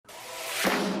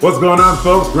What's going on,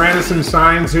 folks? Granison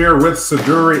Shines here with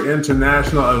Seduire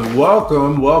International, and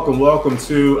welcome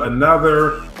to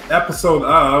another episode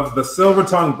of the Silver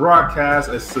Tongue Broadcast,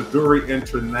 a Seduire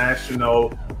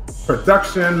International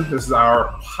Production. This is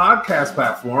our podcast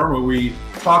platform where we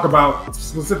talk about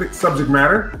specific subject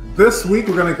matter. This week,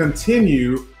 we're going to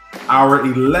continue our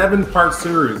 11-part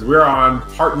series. We're on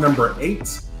part number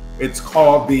 8. It's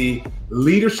called the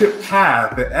Leadership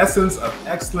Path, the essence of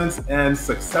excellence and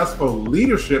successful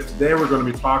leadership. Today, we're going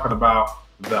to be talking about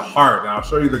the heart. And I'll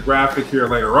show you the graphic here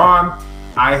later on.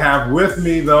 I have with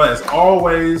me, though, as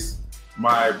always,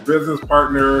 my business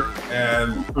partner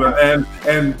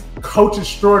and coach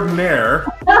extraordinaire.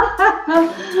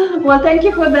 Well, thank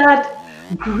you for that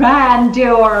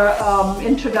grandeur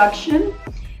introduction.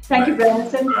 Thank you,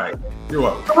 Granison. All right. You're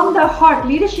welcome. From the heart,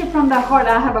 leadership from the heart,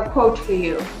 I have a quote for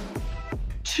you.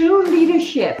 True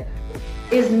leadership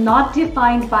is not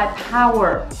defined by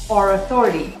power or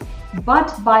authority,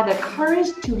 but by the courage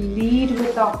to lead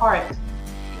with the heart.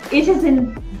 It is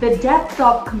in the depths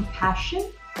of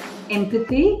compassion,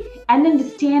 empathy, and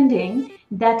understanding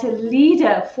that a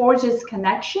leader forges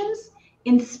connections,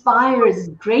 inspires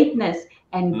greatness,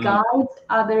 and guides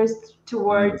others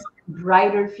towards a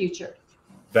brighter future.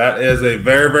 That is a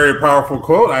very, very powerful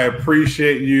quote. I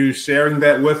appreciate you sharing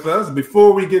that with us.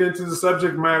 Before we get into the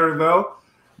subject matter, though,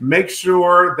 make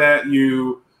sure that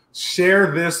you share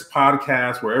this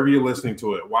podcast wherever you're listening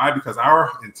to it. Why? Because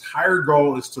our entire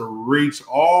goal is to reach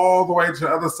all the way to the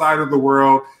other side of the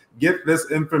world, get this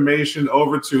information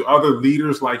over to other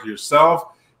leaders like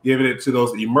yourself, giving it to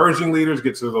those emerging leaders,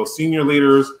 get to those senior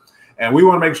leaders. And we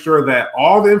want to make sure that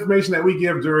all the information that we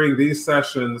give during these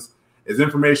sessions is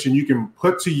information you can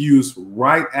put to use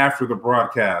right after the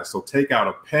broadcast. So take out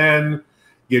a pen,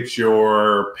 get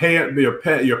your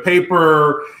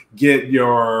paper, get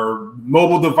your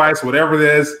mobile device, whatever it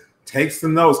is, take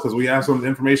some notes because we have some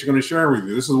information going to share with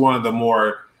you. This is one of the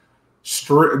more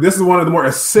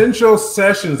essential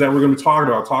sessions that we're going to be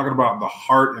talking about the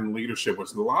heart and leadership,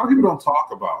 which a lot of people don't talk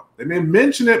about. They may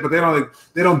mention it, but they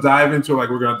don't dive into it like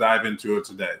we're going to dive into it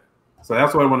today. So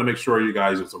that's what I want to make sure you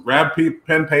guys do. So grab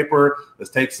pen, paper. Let's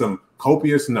take some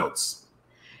copious notes.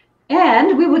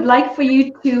 And we would like for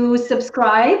you to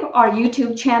subscribe our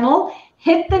YouTube channel.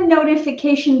 Hit the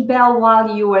notification bell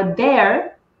while you are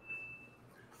there.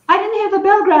 I didn't hit the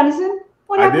bell, Granison.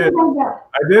 What happened to the bell?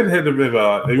 I did hit the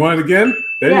bell. You want it again?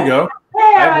 There you go.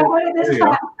 There, I want it this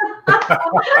time.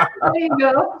 There you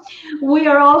go. We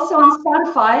are also on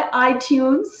Spotify,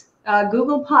 iTunes,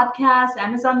 Google Podcasts,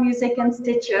 Amazon Music, and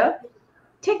Stitcher,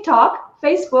 TikTok,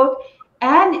 Facebook,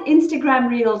 and Instagram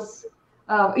Reels,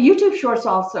 YouTube Shorts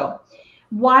also.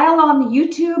 While on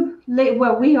YouTube,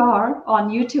 where we are on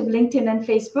YouTube, LinkedIn, and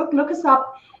Facebook, look us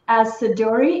up as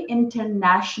Seduire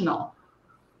International.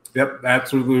 Yep,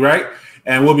 absolutely right.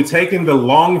 And we'll be taking the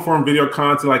long form video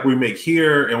content like we make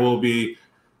here, and we'll be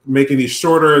making these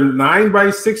shorter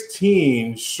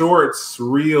 9x16 shorts,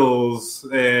 reels,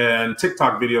 and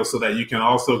TikTok videos so that you can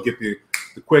also get the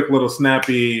quick little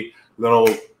snappy little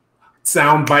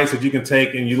sound bites that you can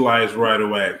take and utilize right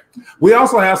away. We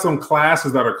also have some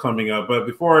classes that are coming up, but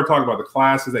before I talk about the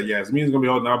classes that Yasmin is going to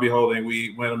be holding, I'll be holding,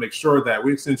 we want to make sure that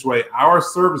we accentuate our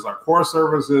service. Our core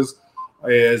services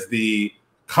is the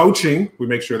coaching. We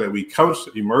make sure that we coach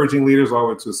emerging leaders all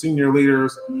the way to senior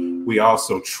leaders. We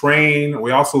also train.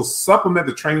 We also supplement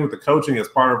the training with the coaching as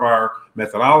part of our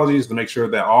methodologies to make sure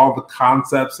that all the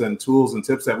concepts and tools and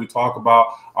tips that we talk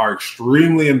about are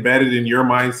extremely embedded in your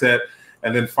mindset.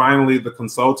 And then finally, the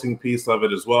consulting piece of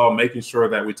it as well, making sure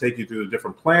that we take you through the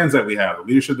different plans that we have. The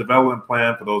leadership development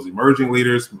plan for those emerging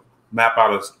leaders, map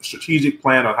out a strategic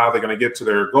plan on how they're going to get to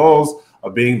their goals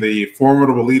of being the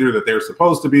formidable leader that they're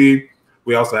supposed to be.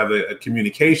 We also have a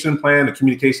communication plan, a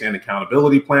communication and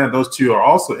accountability plan. Those two are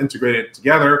also integrated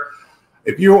together.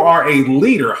 If you are a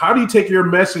leader, how do you take your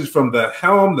message from the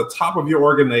helm, the top of your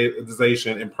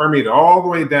organization, and permeate it all the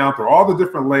way down through all the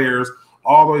different layers,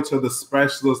 all the way to the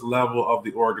specialist level of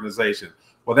the organization?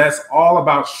 Well, that's all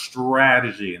about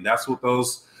strategy. And that's what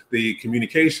the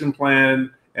communication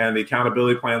plan and the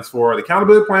accountability plans for. The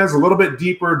accountability plan is a little bit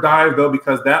deeper dive, though,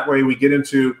 because that way we get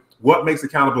into what makes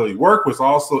accountability work, which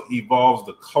also evolves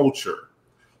the culture.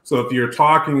 So if you're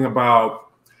talking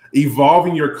about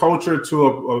evolving your culture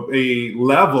to a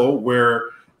level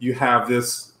where you have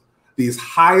these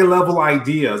high level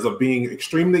ideas of being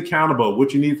extremely accountable,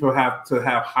 what you need to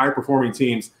have high performing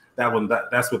teams,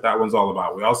 that's what that one's all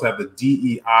about. We also have the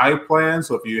DEI plan.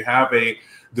 So if you have a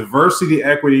diversity,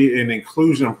 equity, and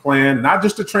inclusion plan, not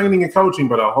just the training and coaching,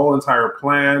 but a whole entire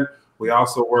plan We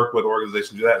also work with organizations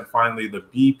to do that. And finally, the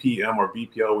BPM or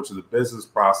BPO, which is the business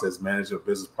process management,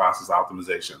 business process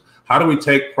optimization. How do we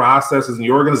take processes in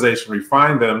the organization,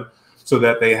 refine them so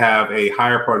that they have a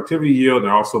higher productivity yield and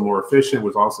they're also more efficient,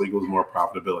 which also equals more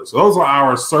profitability. So those are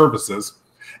our services.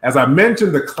 As I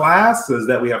mentioned, the classes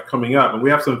that we have coming up, and we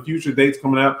have some future dates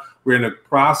coming up. We're in the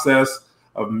process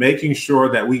of making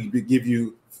sure that we give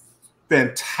you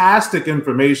fantastic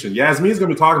information. Yasmin is going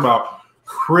to be talking about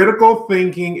critical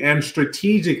thinking and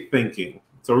strategic thinking.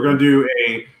 So we're going to do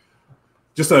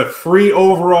just a free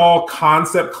overall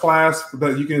concept class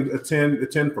that you can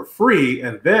attend for free,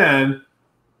 and then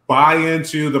buy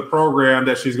into the program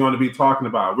that she's going to be talking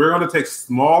about. We're going to take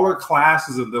smaller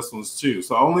classes in this one too.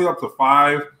 So only up to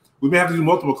 5. We may have to do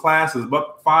multiple classes,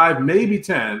 but 5, maybe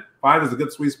 10. 5 is a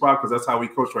good sweet spot because that's how we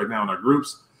coach right now in our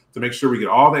groups, to make sure we get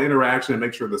all the interaction and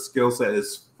make sure the skill set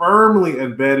is firmly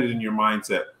embedded in your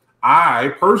mindset.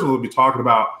 I personally will be talking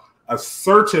about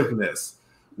assertiveness,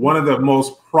 one of the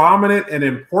most prominent and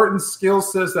important skill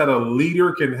sets that a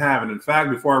leader can have. And in fact,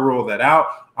 before I roll that out,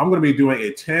 I'm going to be doing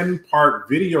a 10-part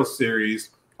video series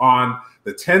on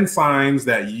the 10 signs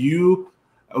that you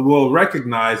will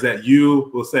recognize, that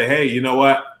you will say, hey, you know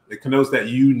what? It connotes that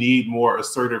you need more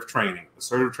assertive training.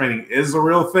 Assertive training is a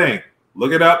real thing.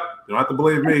 Look it up. You don't have to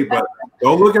believe me, but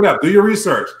go look it up. Do your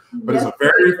research. But it's a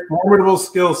very formidable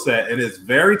skill set, and it's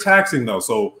very taxing, though.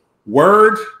 So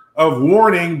word of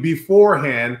warning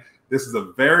beforehand, this is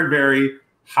a very, very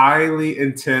highly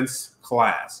intense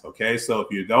class, okay? So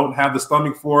if you don't have the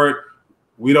stomach for it,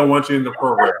 we don't want you in the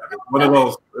program. It's one of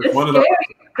those. It's one of those.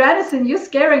 Granison, you're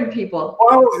scaring people.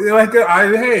 Well,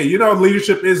 hey,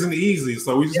 leadership isn't easy,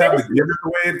 so we just have to give it the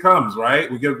way it comes,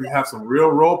 right? We have some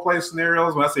real role play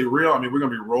scenarios. When I say real, I mean we're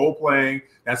going to be role playing.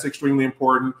 That's extremely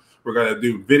important. We're going to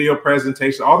do video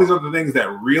presentation, all these other things that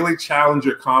really challenge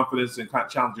your confidence and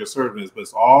challenge your assertiveness. But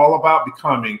it's all about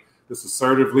becoming this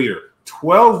assertive leader.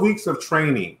 12 weeks of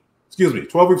training.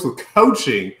 12 weeks of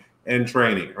coaching and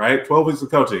training, right? 12 weeks of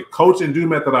coaching. Coach and do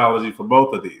methodology for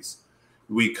both of these.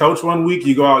 We coach 1 week,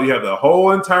 you go out, you have the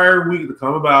whole entire week to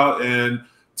come about and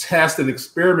test and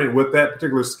experiment with that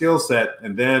particular skill set,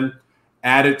 and then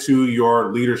add it to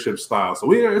your leadership style.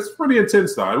 So it's pretty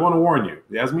intense, though. I want to warn you.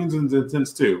 Yasmin's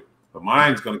intense too, but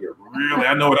mine's going to get really,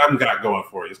 I know what I've got going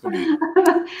for you. It's going to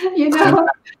be.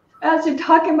 As you're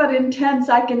talking about intense,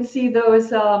 I can see those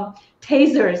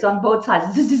tasers on both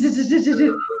sides.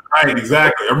 Right,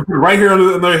 exactly. Right here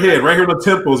on their head, right here on the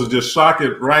temples, and just shock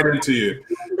it right into you.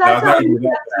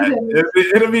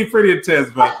 It'll be pretty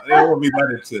intense, but it won't be that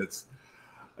intense.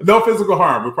 No physical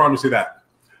harm, we promise you that.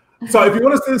 So if you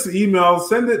want to send us an email,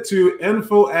 send it to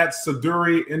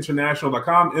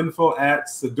info@seduireinternational.com,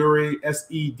 info@seduire,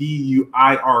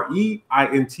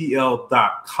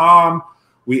 SEDUIREINTL.com.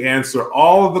 We answer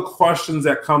all of the questions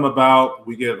that come about.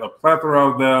 We get a plethora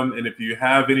of them. And if you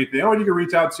have anything, you can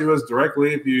reach out to us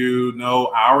directly if you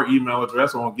know our email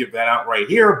address. I won't give that out right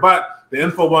here, but the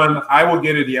info one, I will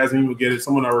get it. Yasmin will get it.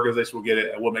 Someone in our organization will get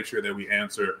it. And we'll make sure that we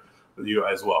answer you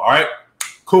as well. All right.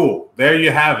 Cool. There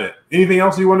you have it. Anything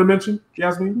else you want to mention,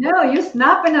 Yasmin? No, you're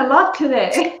snapping a lot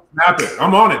today. Snapping.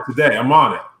 I'm on it today. I'm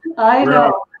on it. I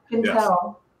know. I can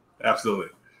tell. Absolutely.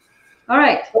 All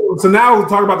right. So now we'll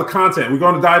talk about the content. We're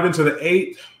going to dive into the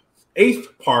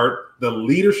eighth part, the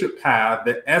leadership path,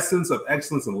 the essence of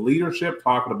excellence in leadership,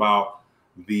 talking about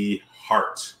the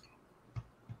heart.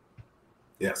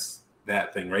 Yes,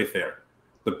 that thing right there.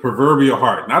 The proverbial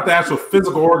heart, not the actual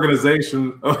physical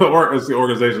organization, or the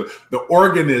organism or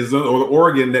the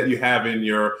organ that you have in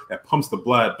that pumps the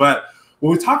blood. But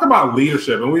when we talk about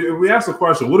leadership, and we ask the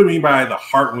question, what do we mean by the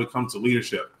heart when it comes to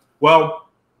leadership? Well,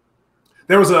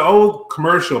 there was an old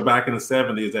commercial back in the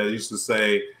 70s that used to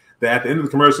say that at the end of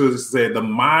the commercial, it used to say, the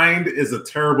mind is a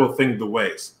terrible thing to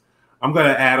waste. I'm going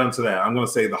to add on to that. I'm going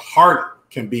to say the heart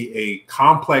can be a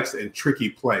complex and tricky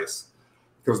place.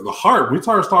 Because the heart, we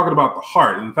start talking about the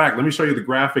heart. In fact, let me show you the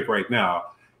graphic right now.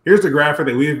 Here's the graphic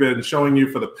that we've been showing you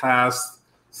for the past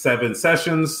 7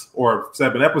 sessions or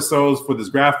 7 episodes for this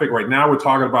graphic. Right now, we're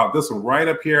talking about this one right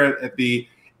up here at the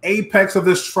apex of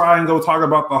this triangle, talking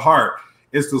about the heart.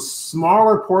 It's the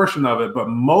smaller portion of it, but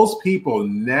most people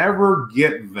never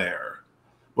get there.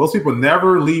 Most people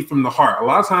never lead from the heart. A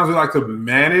lot of times we like to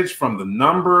manage from the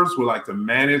numbers. We like to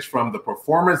manage from the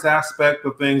performance aspect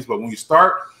of things. But when you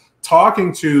start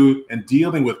talking to and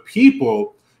dealing with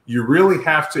people, you really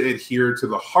have to adhere to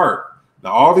the heart.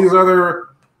 Now, all these other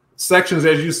sections,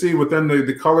 as you see within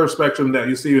the color spectrum that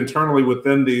you see internally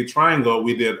within the triangle,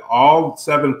 we did all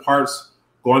 7 parts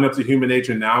going up to human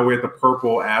nature. Now we're at the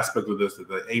purple aspect of this,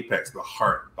 the apex, the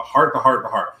heart, the heart, the heart, the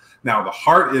heart. Now, the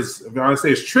heart is, I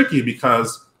say it's tricky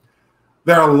because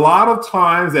There are a lot of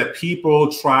times that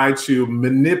people try to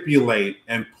manipulate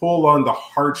and pull on the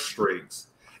heartstrings.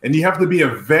 And you have to be a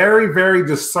very, very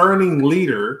discerning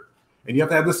leader. And you have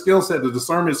to have the skill set, the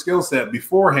discernment skill set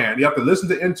beforehand. You have to listen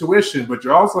to intuition, but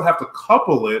you also have to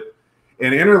couple it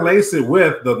and interlace it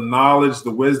with the knowledge, the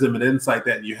wisdom, and insight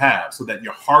that you have so that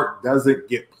your heart doesn't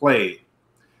get played.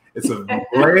 It's a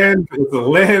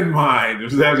landmine.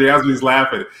 Yasmin's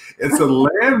laughing. It's a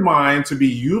landmine to be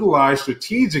utilized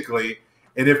strategically.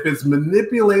 And if it's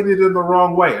manipulated in the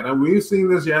wrong way, and we've seen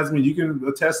this, Yasmin, you can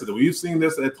attest to it. We've seen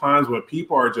this at times when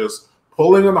people are just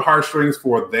pulling on the heartstrings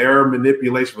for their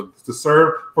manipulation, to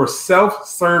serve for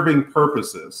self-serving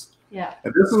purposes. Yeah.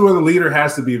 And this is where the leader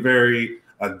has to be very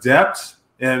adept,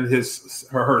 and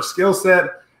her skill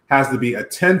set has to be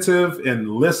attentive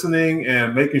in listening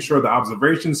and making sure the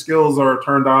observation skills are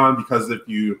turned on, because if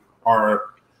you are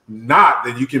not,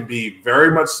 then you can be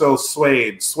very much so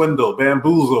swayed, swindled,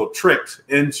 bamboozled, tricked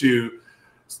into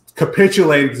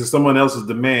capitulating to someone else's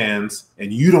demands,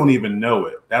 and you don't even know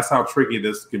it. That's how tricky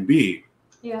this can be.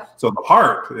 Yeah. So the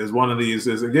heart is one of these,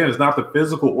 again, it's not the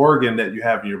physical organ that you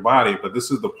have in your body, but this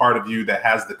is the part of you that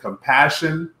has the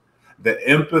compassion, the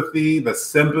empathy, the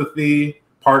sympathy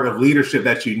part of leadership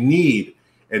that you need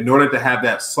in order to have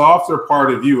that softer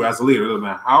part of you as a leader. It doesn't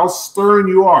matter how stern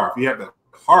you are. If you have the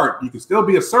heart, you can still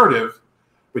be assertive,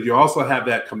 but you also have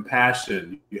that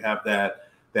compassion. You have the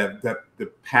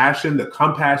passion, the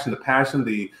compassion, the passion,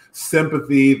 the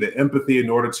sympathy, the empathy in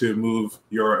order to move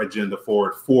your agenda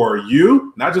forward for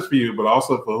you, not just for you, but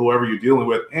also for whoever you're dealing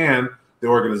with and the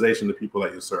organization, the people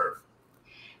that you serve.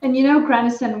 And you know,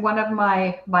 Granison, one of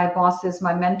my bosses,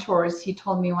 my mentors, he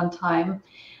told me one time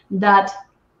that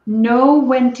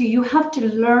you have to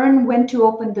learn when to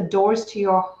open the doors to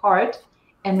your heart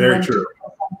and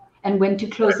when to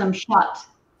close them shut.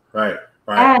 Right.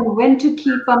 And when to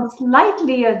keep them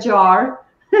slightly ajar.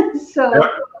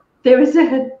 So there is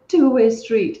a two-way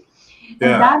street.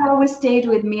 And that always stayed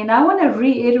with me. And I want to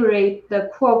reiterate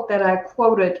the quote that I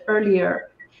quoted earlier.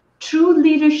 True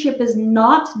leadership is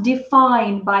not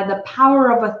defined by the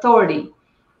power of authority.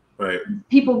 Right.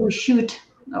 People will shoot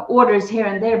orders here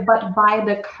and there, but by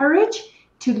the courage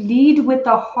to lead with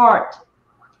the heart.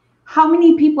 How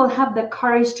many people have the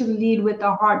courage to lead with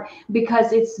the heart?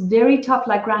 Because it's very tough,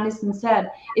 like Granison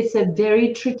said, it's a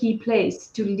very tricky place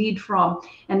to lead from.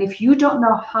 And if you don't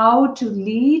know how to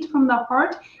lead from the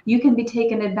heart, you can be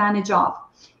taken advantage of.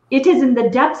 It is in the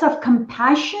depths of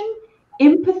compassion,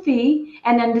 empathy,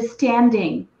 and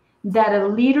understanding that a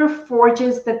leader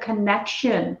forges the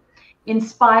connection,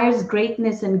 inspires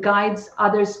greatness, and guides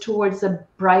others towards a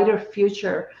brighter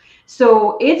future.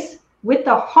 So it's with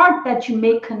the heart that you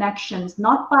make connections,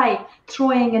 not by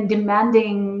throwing and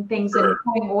demanding things and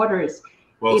throwing orders.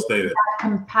 Well stated. That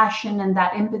compassion and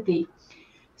that empathy.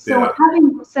 So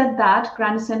having said that,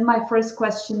 Granison, my first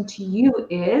question to you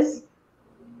is,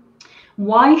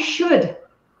 why should,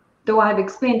 though I've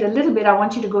explained a little bit, I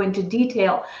want you to go into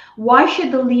detail, why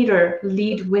should the leader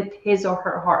lead with his or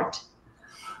her heart?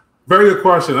 Very good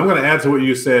question. I'm going to add to what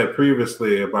you said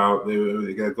previously about,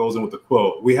 it goes in with the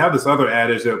quote. We have this other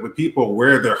adage that when people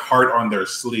wear their heart on their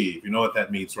sleeve, you know what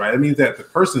that means, right? It means that the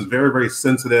person is very, very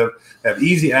sensitive, have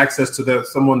easy access to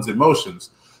someone's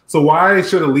emotions. So why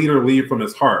should a leader lead from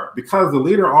his heart? Because the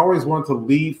leader always wants to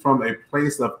lead from a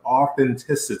place of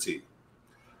authenticity.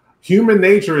 Human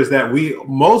nature is that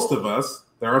most of us,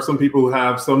 there are some people who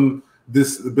have some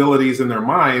disabilities in their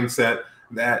mindset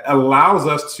that allows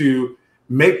us to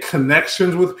make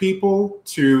connections with people,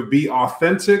 to be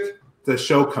authentic, to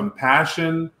show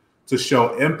compassion, to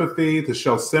show empathy, to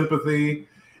show sympathy.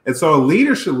 And so a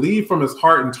leader should lead from his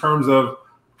heart in terms of,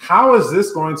 how is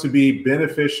this going to be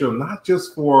beneficial, not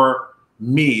just for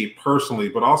me personally,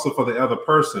 but also for the other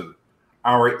person?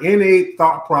 Our innate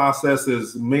thought process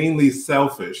is mainly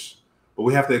selfish, but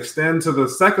we have to extend to the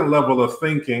second level of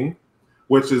thinking,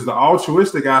 which is the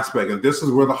altruistic aspect. And this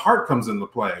is where the heart comes into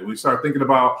play. We start thinking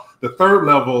about the third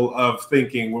level of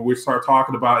thinking, where we start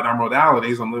talking about in our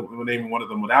modalities, I'm naming one of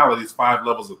the modalities, 5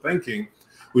 levels of thinking.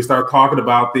 We start talking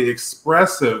about the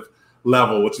expressive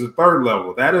level, which is the third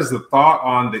level. That is the thought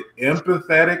on the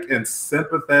empathetic and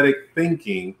sympathetic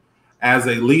thinking as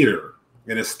a leader.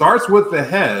 And it starts with the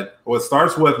head, or it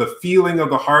starts with the feeling of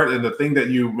the heart and the thing that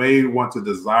you may want to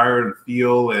desire and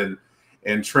feel and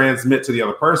transmit to the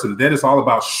other person. Then it's all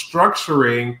about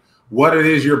structuring what it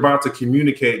is you're about to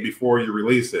communicate before you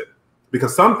release it.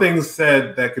 Because some things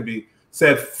said that could be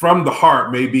said from the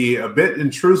heart may be a bit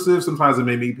intrusive. Sometimes it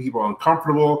may make people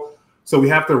uncomfortable. So we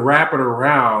have to wrap it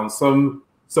around some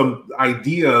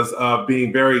ideas of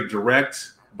being very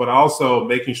direct, but also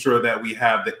making sure that we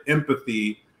have the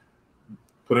empathy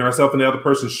putting ourselves in the other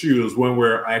person's shoes when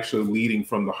we're actually leading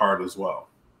from the heart as well.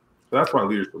 So that's why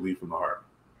leaders should lead from the heart.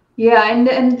 Yeah, and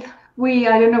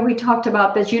I don't know, we talked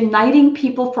about this, uniting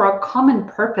people for a common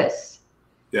purpose.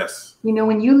 Yes. You know,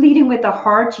 when you're leading with the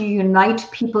heart, you unite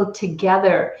people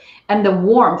together, and the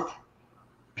warmth.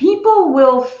 People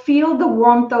will feel the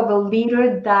warmth of a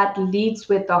leader that leads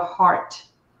with the heart.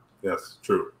 Yes,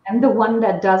 true. And the one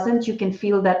that doesn't, you can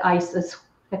feel that ice as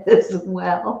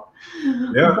well.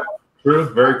 Yeah,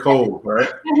 true. Very cold, right?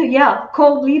 Yeah,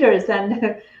 cold leaders,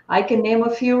 and I can name a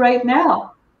few right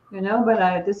now, you know,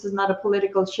 but this is not a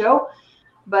political show.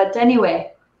 But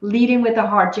anyway, leading with the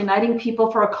heart, uniting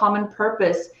people for a common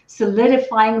purpose,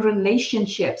 solidifying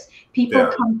relationships. People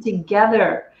come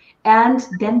together and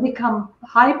then become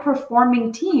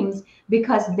high-performing teams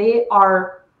because they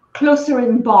are closer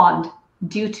in bond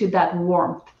due to that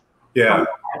warmth. Yeah.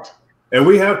 And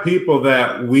we have people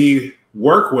that we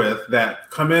work with that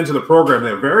come into the program,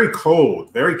 they're very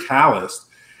cold, very calloused,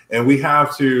 and we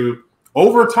have to,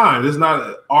 over time, this is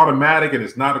not automatic and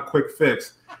it's not a quick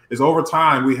fix, is over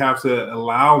time we have to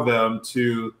allow them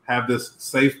to have this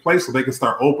safe place so they can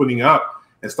start opening up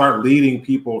and start leading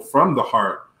people from the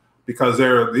heart, because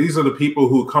these are the people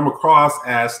who come across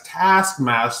as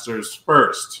taskmasters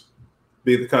first,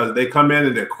 because they come in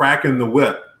and they're cracking the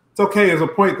whip. It's okay, there's a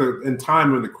point in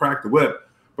time when they crack the whip,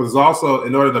 but there's also,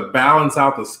 in order to balance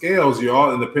out the scales,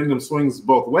 and the pendulum swings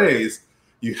both ways,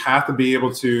 you have to be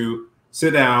able to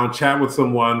sit down, chat with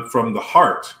someone from the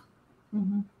heart,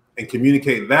 and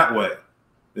communicate that way.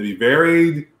 And be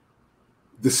very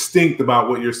distinct about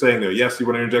what you're saying there. Yes, you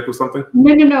want to interject with something?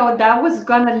 No. That was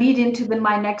going to lead into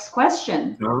my next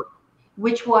question,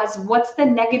 which was, what's the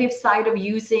negative side of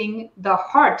using the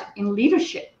heart in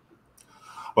leadership?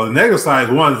 Well, the negative side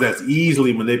is one that's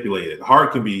easily manipulated. The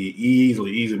heart can be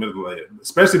easily manipulated,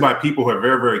 especially by people who are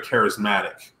very, very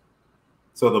charismatic.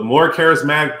 So the more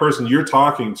charismatic person you're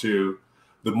talking to,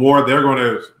 the more they're going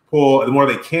to pull, the more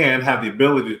they can have the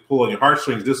ability to pull on your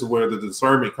heartstrings. This is where the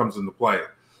discernment comes into play.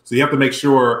 So you have to make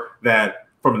sure that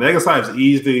from a negative side, it's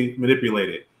easily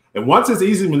manipulated. And once it's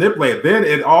easily manipulated, then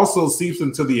it also seeps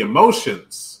into the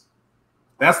emotions.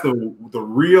 That's the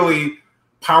really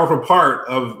powerful part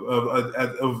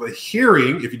of a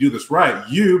hearing, if you do this right,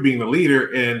 you being the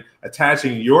leader and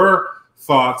attaching your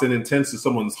thoughts and intents to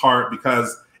someone's heart,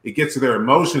 because it gets to their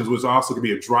emotions, which also can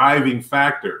be a driving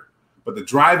factor. But the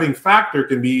driving factor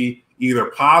can be either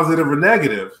positive or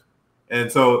negative.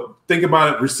 And so think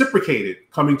about it reciprocated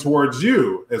coming towards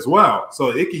you as well.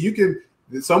 So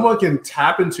someone can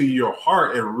tap into your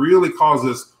heart and really cause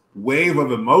this wave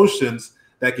of emotions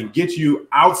that can get you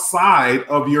outside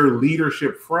of your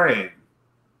leadership frame.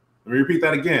 Let me repeat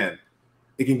that again.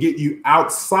 It can get you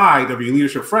outside of your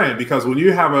leadership frame, because when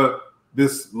you have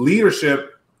this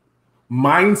leadership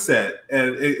mindset,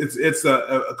 and it's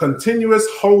a continuous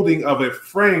holding of a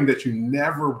frame that you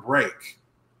never break.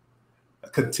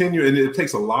 And it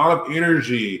takes a lot of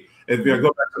energy. If I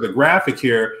go back to the graphic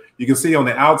here, you can see on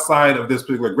the outside of this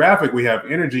particular graphic, we have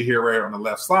energy here right on the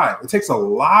left side. It takes a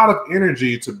lot of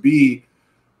energy to be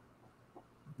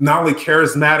not only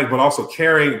charismatic, but also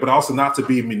caring, but also not to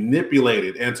be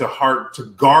manipulated, and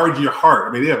to guard your heart.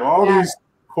 I mean, they have all these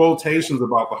quotations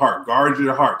about the heart. Guard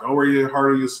your heart. Don't wear your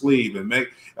heart on your sleeve, and make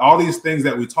all these things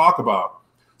that we talk about.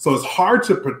 So it's hard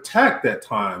to protect at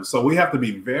times. So we have to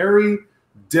be very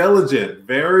diligent,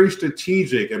 very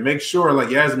strategic, and make sure, like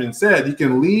Yasmin said, you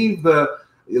can leave the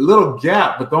little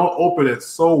gap, but don't open it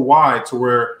so wide to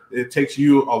where it takes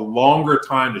you a longer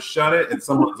time to shut it, and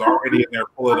someone's already in there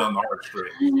pulling on the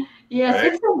heartstring.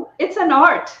 Yes, right? It's an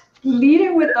art.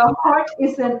 Leading with the heart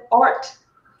is an art.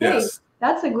 Yes. Hey,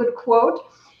 that's a good quote.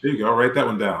 There you go. Write that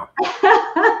one down.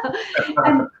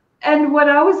 and what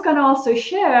I was going to also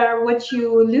share, what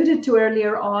you alluded to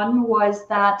earlier on, was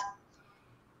that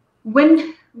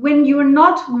when you're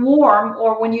not warm,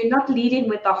 or when you're not leading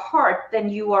with the heart, then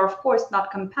you are, of course,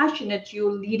 not compassionate.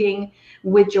 You're leading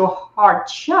with your heart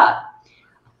shut.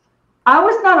 I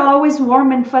was not always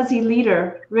warm and fuzzy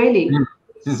leader, really.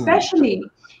 Especially.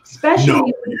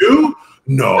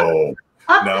 No.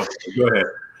 Go ahead.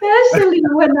 Especially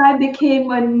when I became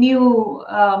a new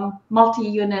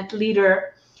multi-unit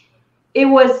leader. It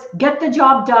was get the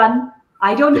job done.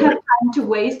 I don't have time to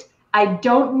waste. I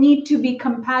don't need to be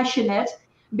compassionate,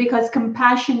 because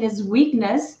compassion is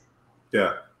weakness.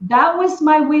 Yeah. That was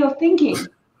my way of thinking.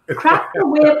 Crack the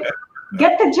whip,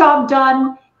 get the job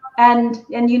done, and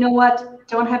you know what?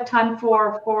 Don't have time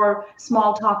for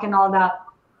small talk and all that.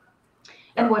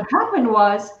 And what happened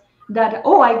was that,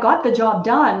 I got the job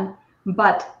done,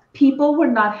 but people were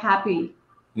not happy.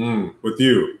 With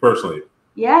you personally.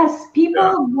 Yes,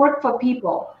 people work for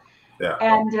people. Yeah.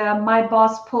 And my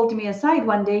boss pulled me aside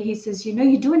one day. He says, you know,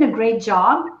 you're doing a great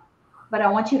job, but I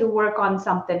want you to work on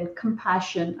something,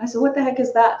 compassion. I said, what the heck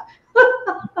is that?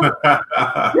 What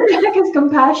the heck is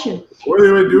compassion? What are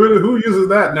you doing? Who uses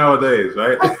that nowadays,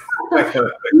 right?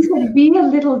 He said, be a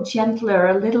little gentler,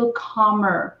 a little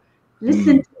calmer.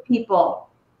 Listen to people.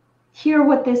 Hear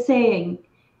what they're saying.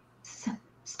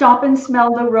 Stop and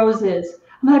smell the roses.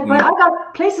 I'm like, but I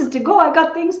got places to go. I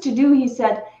got things to do. He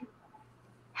said,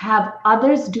 have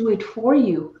others do it for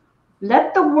you.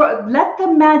 Let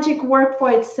the magic work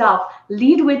for itself.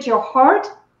 Lead with your heart,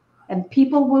 and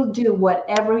people will do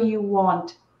whatever you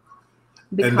want.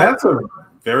 And that's a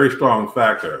very strong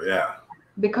factor, yeah.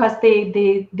 Because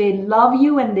they love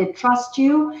you and they trust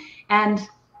you. And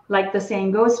like the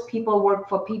saying goes, people work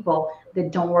for people. They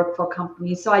don't work for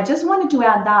companies. So I just wanted to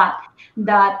add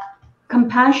that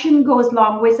compassion goes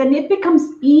long ways, and it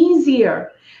becomes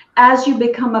easier as you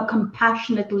become a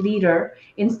compassionate leader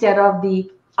instead of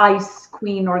the ice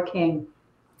queen or king.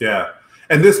 Yeah.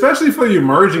 And especially for the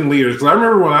emerging leaders, because I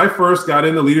remember when I first got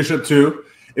into leadership too,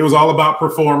 it was all about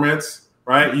performance,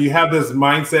 right? You have this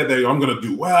mindset that I'm going to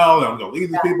do well, I'm going to lead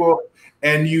these people.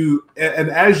 And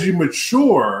as you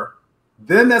mature,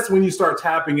 then that's when you start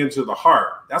tapping into the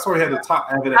heart. That's why we had to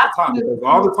have it at the top, because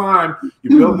all the time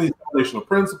you're building these foundational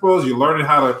principles, you're learning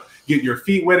how to get your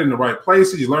feet wet in the right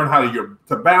places, you learn how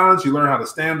to balance, you learn how to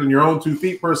stand on your own 2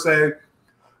 feet per se,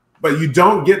 but you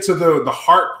don't get to the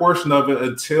heart portion of it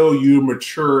until you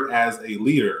mature as a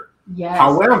leader. Yes.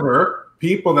 However,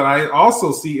 people that I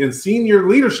also see in senior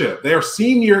leadership, they're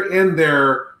senior in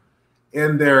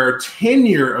their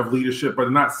tenure of leadership,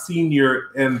 but not senior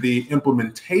in the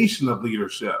implementation of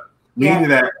leadership, meaning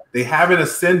that they haven't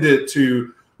ascended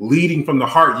to leading from the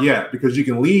heart yet, because you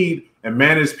can lead and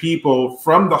manage people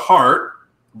from the heart,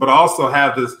 but also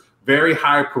have this very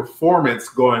high performance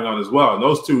going on as well. And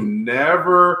those two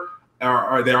never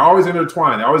they're always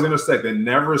intertwined, they always intersect, they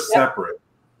never separate.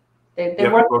 They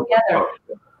work together.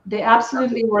 They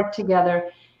absolutely work together.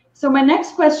 So my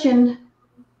next question,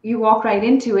 you walk right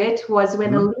into it, was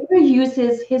when a leader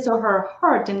uses his or her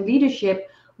heart in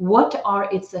leadership, what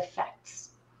are its effects?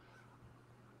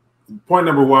 Point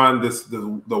number one,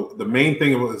 the main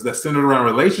thing is that centered around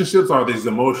relationships are these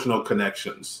emotional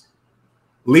connections.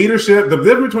 Leadership, the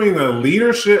difference between a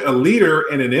leader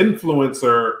and an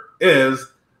influencer is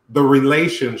the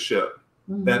relationship,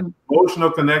 that emotional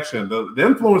connection. The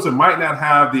influencer might not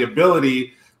have the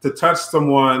ability to touch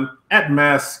someone at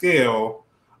mass scale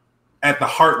at the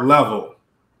heart level.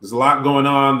 There's a lot going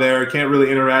on there. You can't really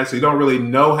interact, so you don't really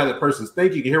know how that person's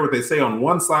thinking. You can hear what they say on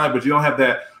one side, but you don't have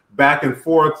that back and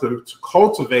forth to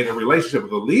cultivate a relationship.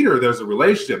 With a leader, there's a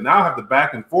relationship. Now I have the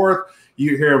back and forth.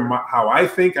 You hear how I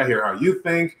think, I hear how you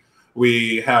think.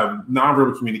 We have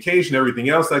nonverbal communication, everything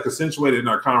else that's accentuated in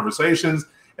our conversations.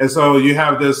 And so you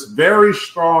have this very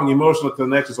strong emotional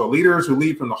connection. So leaders who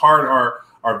lead from the heart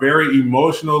are very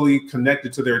emotionally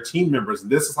connected to their team members. And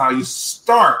this is how you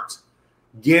start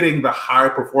getting the high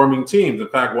performing teams. In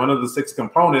fact, one of the 6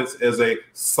 components is a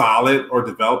solid or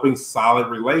developing solid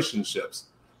relationships.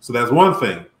 So that's one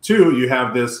thing. 2, you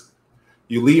have this,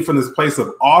 you lead from this place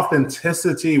of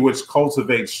authenticity, which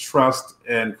cultivates trust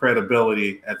and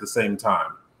credibility at the same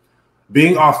time.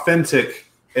 Being authentic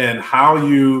in how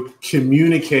you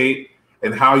communicate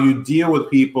and how you deal with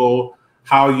people,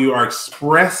 how you are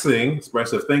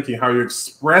expressive thinking, how you're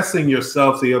expressing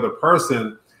yourself to the other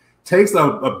person takes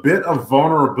a bit of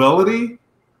vulnerability,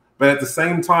 but at the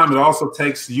same time, it also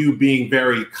takes you being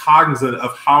very cognizant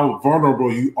of how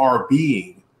vulnerable you are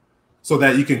being, so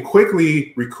that you can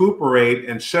quickly recuperate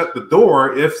and shut the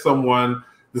door if someone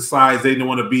decides they don't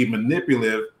want to be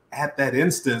manipulative at that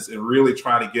instance and really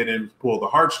try to get in, pull the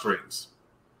heartstrings.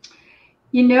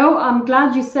 You know, I'm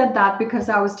glad you said that, because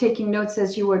I was taking notes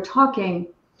as you were talking.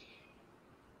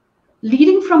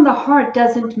 Leading from the heart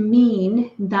doesn't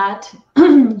mean that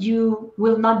you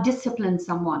will not discipline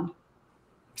someone.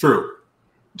 True.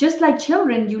 Just like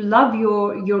children, you love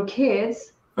your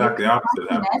kids. In fact, the opposite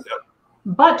happens. Yep.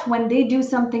 But when they do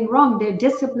something wrong, they're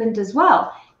disciplined as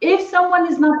well. If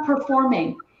someone is not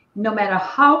performing, no matter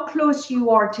how close you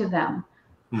are to them,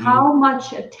 how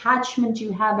much attachment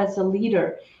you have as a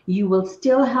leader, you will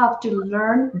still have to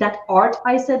learn that art.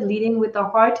 I said leading with the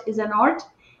heart is an art.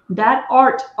 That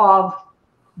art of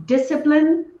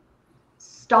discipline,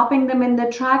 stopping them in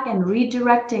the track and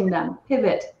redirecting them,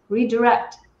 pivot,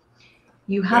 redirect.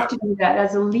 You have to do that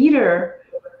as a leader.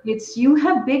 You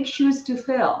have big shoes to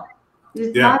fill.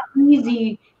 It's not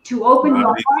easy to open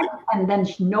your heart and then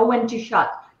know when to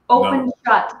shut.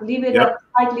 Shut, leave it up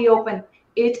slightly open.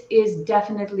 It is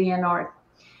definitely an art.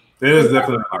 It is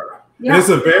definitely an art. Yeah. It's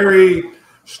a very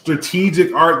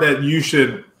strategic art that you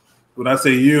should, when I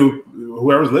say you,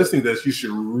 whoever's listening to this, you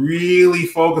should really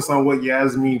focus on what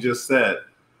Yasmin just said,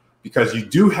 because you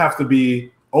do have to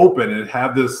be open and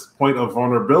have this point of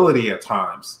vulnerability at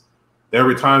times. There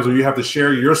will be times where you have to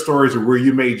share your stories of where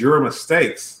you made your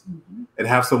mistakes and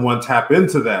have someone tap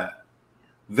into that.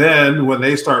 Then when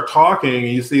they start talking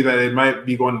and you see that it might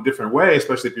be going a different way,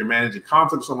 especially if you're managing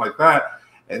conflict or something like that,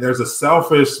 and there's a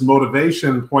selfish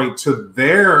motivation point to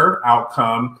their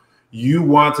outcome, you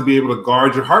want to be able to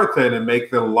guard your heart then and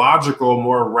make the logical,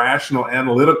 more rational,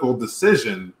 analytical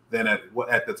decision than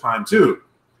at the time too.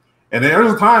 And there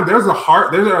are times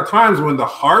when the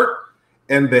heart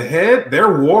and the head,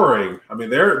 they're warring. I mean,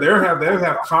 they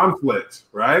have conflict,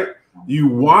 right? You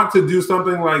want to do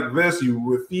something like this,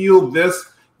 you feel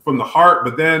this from the heart,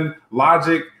 but then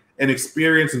logic and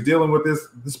experience and dealing with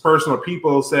this person or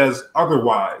people says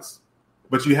otherwise.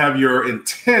 But you have your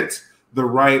intent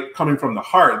coming from the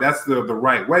heart. That's the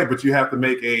right way, but you have to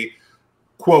make a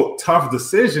quote tough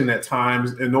decision at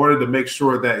times in order to make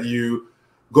sure that you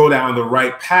go down the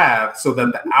right path so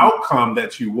that the outcome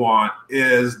that you want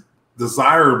is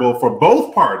desirable for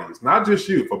both parties, not just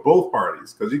you, for both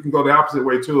parties, because you can go the opposite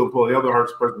way too and pull the other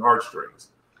person's heartstrings.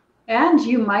 And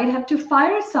you might have to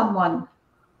fire someone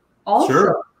also.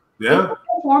 Sure. Yeah. If the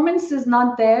performance is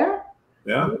not there,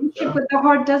 leadership with the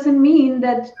heart doesn't mean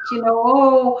that,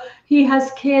 he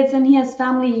has kids and he has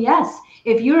family. Yes.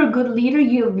 If you're a good leader,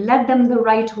 you've led them the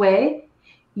right way.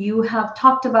 You have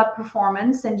talked about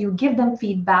performance and you give them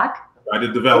feedback. Try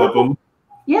to develop them.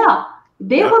 Yeah.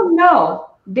 They will know.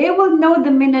 They will know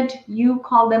the minute you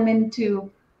call them in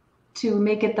to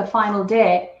make it the final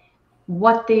day,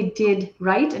 what they did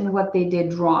right and what they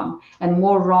did wrong, and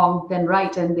more wrong than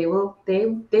right, and they will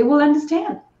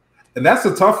understand. And that's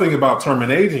the tough thing about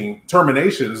terminating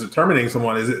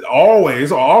someone is it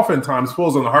oftentimes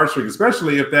pulls on the heartstring,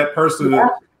 especially if that person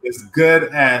is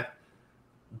good at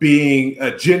being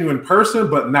a genuine person,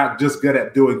 but not just good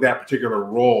at doing that particular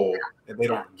role, and they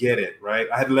don't get it, right?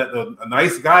 I had to let a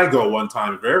nice guy go one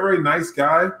time, a very, very nice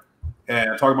guy,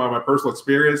 and talking about my personal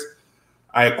experience.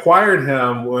 I acquired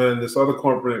him when this other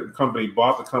corporate company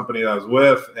bought the company I was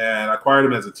with, and I acquired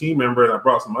him as a team member, and I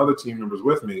brought some other team members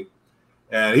with me.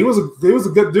 And he was a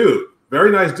good dude,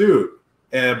 very nice dude.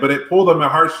 But it pulled on my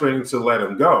heartstrings to let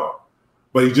him go.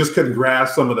 But he just couldn't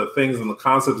grasp some of the things and the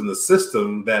concepts in the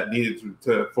system that needed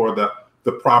for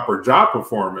the proper job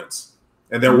performance.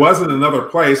 And there wasn't another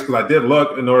place, because I did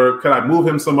look could I move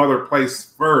him some other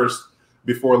place first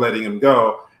before letting him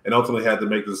go? And ultimately had to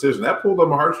make the decision. That pulled on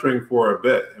my heartstring for a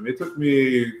bit. I mean, it took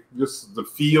me just to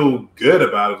feel good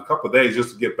about it a couple of days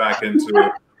just to get back into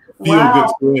good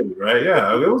swing, right?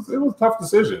 Yeah, it was a tough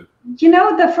decision.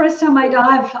 The first time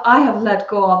I have let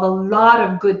go of a lot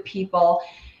of good people.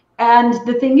 And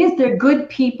the thing is, they're good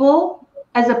people.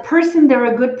 As a person,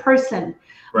 they're a good person.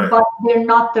 Right. But they're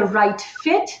not the right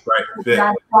fit for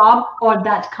that job or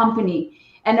that company.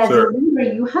 And as a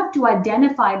leader, you have to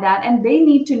identify that, and they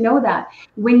need to know that.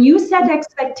 When you set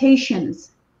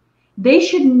expectations, they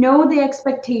should know the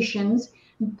expectations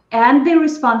and the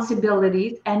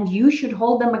responsibilities, and you should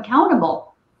hold them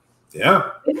accountable.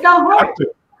 Yeah. With the heart.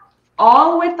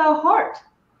 All with the heart.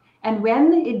 And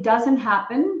when it doesn't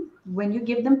happen, when you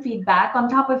give them feedback on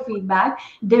top of feedback,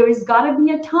 there is got to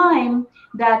be a time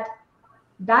that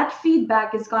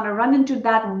feedback is going to run into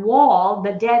that wall,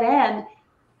 the dead end.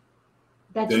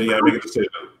 Then you got to make a decision.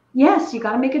 Yes, you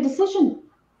got to make a decision.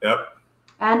 Yep.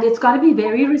 And it's got to be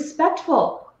very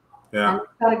respectful. Yeah.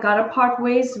 And got to part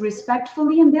ways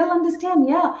respectfully, and they'll understand.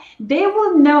 Yeah, they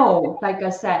will know, like I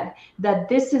said, that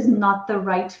this is not the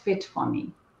right fit for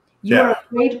me. You're a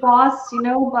great boss,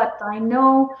 but I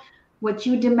know what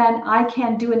you demand I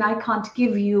can't do, and I can't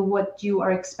give you what you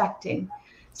are expecting.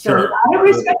 So out of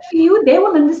respect for you, they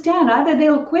will understand. Either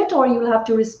they'll quit or you'll have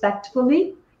to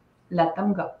respectfully let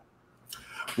them go.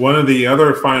 One of the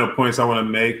other final points I want to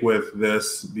make with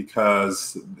this,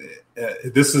 because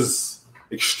this is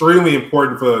extremely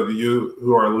important for you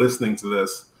who are listening to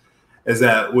this, is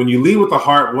that when you lead with the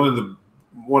heart, one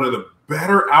of the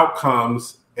better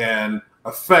outcomes and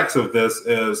effects of this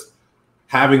is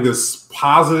having this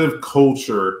positive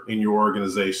culture in your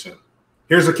organization.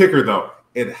 Here's the kicker, though.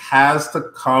 It has to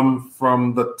come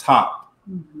from the top.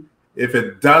 Mm-hmm. If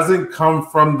it doesn't come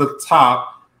from the top,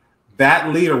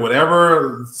 that leader,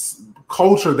 whatever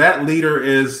culture that leader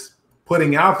is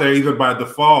putting out there, either by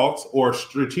default or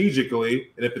strategically,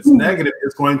 and if it's negative,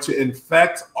 it's going to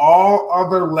infect all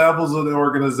other levels of the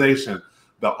organization.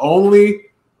 The only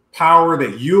power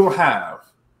that you'll have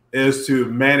is to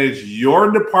manage your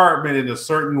department in a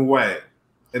certain way.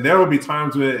 And there will be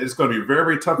times when it's going to be very,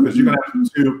 very tough because you're going to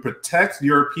have to protect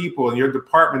your people and your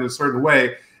department in a certain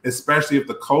way, especially if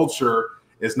the culture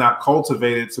is not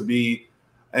cultivated to be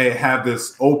have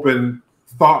this open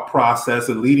thought process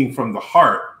and leading from the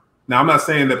heart. Now, I'm not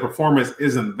saying that performance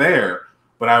isn't there,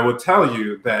 but I would tell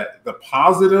you that the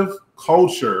positive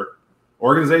culture,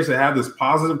 organizations that have this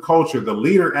positive culture, the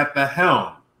leader at the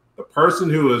helm, the person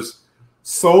who is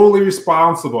solely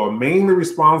responsible, mainly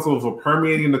responsible for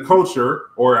permeating the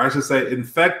culture, or I should say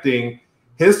infecting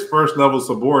his first level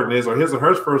subordinates or his or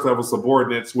her first level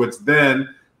subordinates, which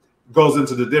then goes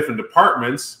into the different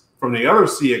departments from the other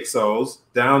CXOs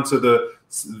down to the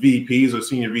VPs or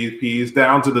senior VPs,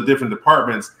 down to the different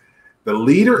departments. The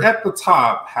leader at the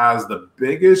top has the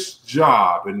biggest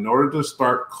job in order to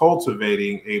start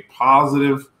cultivating a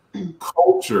positive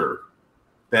culture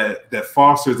that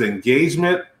fosters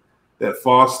engagement, that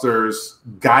fosters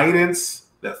guidance,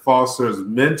 that fosters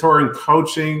mentoring,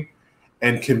 coaching,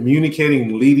 and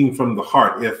communicating, leading from the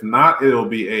heart. If not, it'll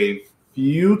be a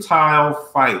futile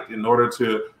fight in order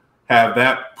to have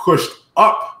that pushed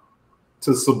up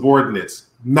to subordinates.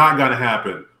 Not going to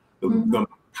happen. The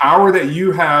power that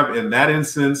you have in that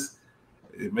instance,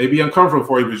 it may be uncomfortable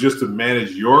for you, but just to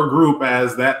manage your group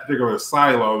as that particular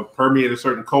silo, permeate a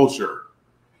certain culture.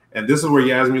 And this is where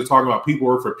Yasmin was talking about people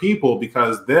work for people,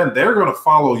 because then they're going to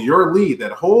follow your lead.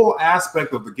 That whole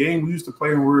aspect of the game we used to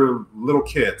play when we were little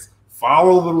kids.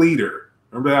 Follow the leader.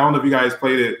 Remember, I don't know if you guys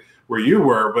played it where you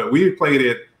were, but we played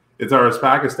it. It's ours,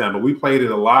 Pakistan, but we played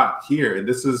it a lot here. And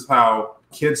this is how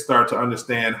kids start to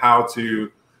understand how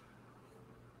to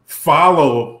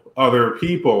follow other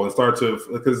people and start to,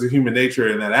 because of human nature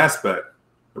in that aspect.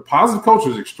 The positive culture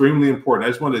is extremely important. I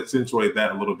just want to accentuate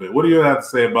that a little bit. What do you have to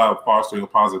say about fostering a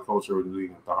positive culture when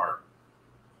leading with the heart?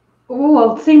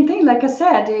 Well, same thing. Like I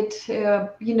said,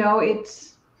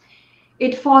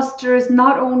 it fosters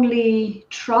not only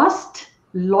trust,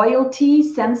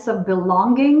 loyalty, sense of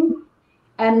belonging,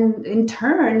 and in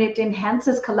turn, it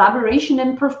enhances collaboration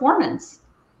and performance.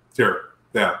 Sure.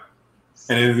 Yeah.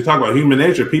 And if we talk about human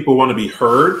nature, people want to be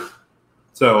heard.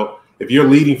 So if you're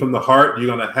leading from the heart, you're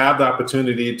going to have the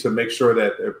opportunity to make sure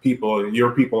that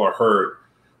your people are heard.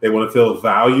 They want to feel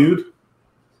valued.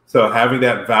 So having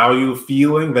that value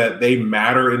feeling that they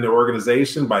matter in the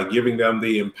organization by giving them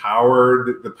the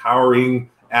empowering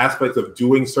aspect of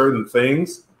doing certain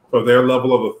things for their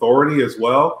level of authority as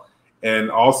well.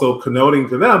 And also connoting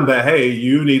to them that, hey,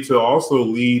 you need to also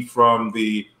lead from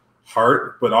the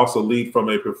heart, but also lead from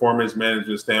a performance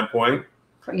management standpoint.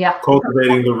 Yeah.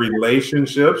 Cultivating the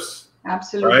relationships.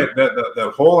 Absolutely. Right.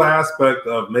 That whole aspect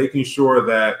of making sure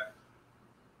that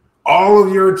all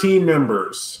of your team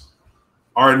members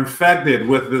are infected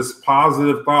with this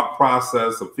positive thought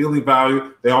process of feeling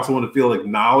valued. They also want to feel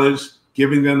acknowledged,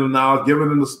 giving them the knowledge, giving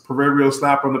them the proverbial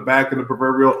slap on the back and the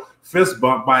proverbial fist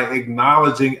bump by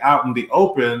acknowledging out in the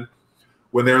open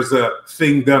when there's a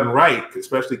thing done right,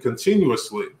 especially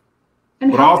continuously.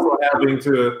 And but also having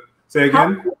to say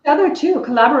again, helping each other too,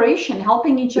 collaboration,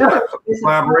 helping each other.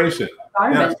 Collaboration.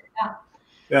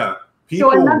 Yeah. People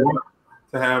want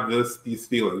to have these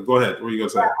feelings. Go ahead. What are you going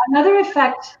to say? Another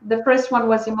effect, the first one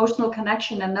was emotional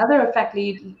connection. Another effect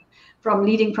from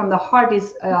leading from the heart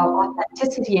is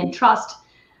authenticity and trust.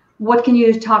 What can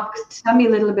you tell me a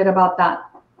little bit about that?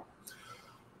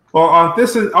 Well,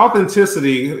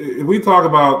 authenticity, we talk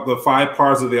about the 5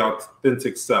 parts of the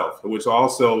authentic self, which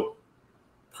also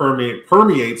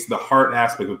permeates the heart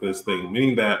aspect of this thing,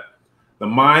 meaning that the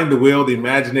mind, the will, the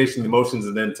imagination, the emotions,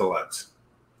 and the intellect.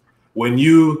 When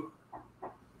you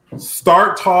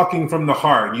start talking from the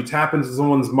heart, you tap into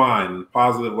someone's mind in a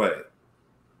positive way,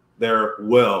 their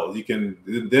will, you can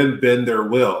then bend their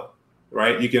will,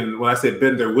 right? You can, when I say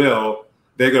bend their will,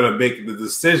 they're going to make the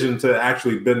decision to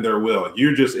actually bend their will.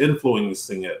 You're just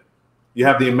influencing it. You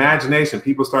have the imagination.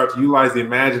 People start to utilize the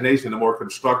imagination in a more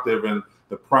constructive and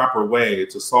the proper way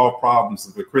to solve problems,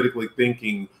 if they're critically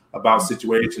thinking about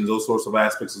situations, those sorts of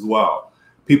aspects as well.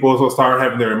 People also start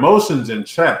having their emotions in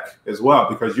check as well,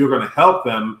 because you're going to help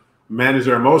them manage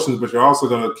their emotions, but you're also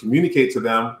going to communicate to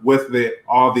them with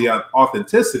all the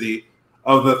authenticity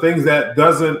of the things that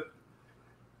doesn't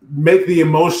make the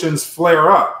emotions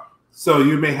flare up. So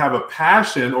you may have a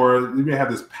passion, or you may have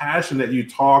this passion that you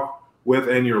talk with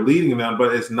and you're leading them,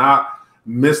 but it's not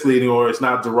misleading, or it's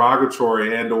not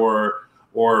derogatory, and or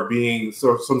being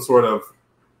some sort of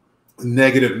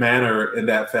negative manner in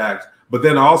that fact. But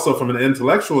then also from an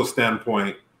intellectual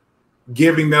standpoint,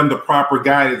 giving them the proper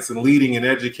guidance and leading and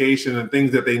education and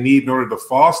things that they need in order to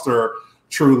foster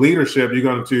true leadership. You're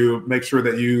going to make sure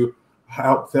that you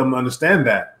help them understand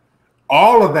that.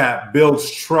 All of that builds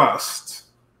trust.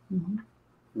 Mm-hmm.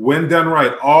 when done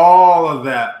right, all of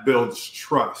that builds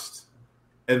trust.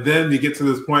 And then you get to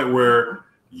this point where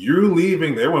you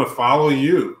leaving, they want to follow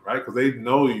you, right? Because they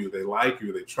know you, they like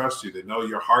you, they trust you, they know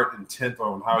your heart intent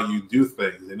on how you do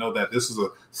things. They know that this is a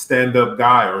stand-up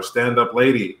guy or stand-up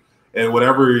lady, and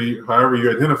however you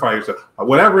identify yourself,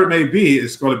 whatever it may be,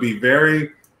 it's going to be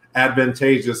very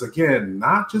advantageous. Again,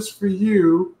 not just for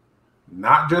you,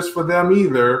 not just for them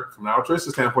either, from an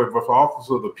altruistic standpoint, but for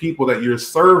also the people that you're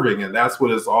serving, and that's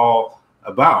what it's all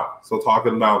about. So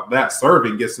talking about that,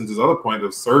 serving gets into this other point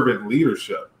of servant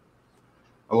leadership.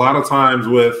 A lot of times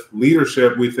with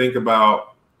leadership, we think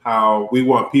about how we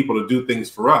want people to do things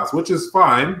for us, which is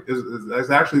fine. That's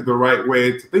actually the right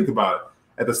way to think about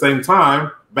it. At the same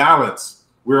time, balance.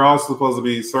 We're also supposed to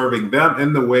be serving them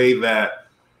in the way that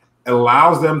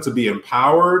allows them to be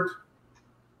empowered,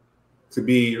 to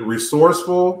be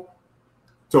resourceful,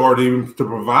 to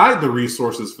provide the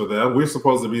resources for them. We're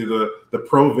supposed to be the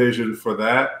provision for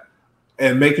that,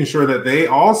 and making sure that they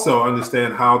also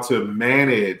understand how to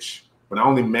manage, but not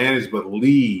only manage, but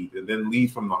lead, and then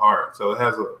lead from the heart. So it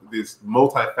has these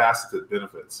multifaceted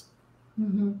benefits.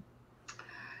 Mm-hmm.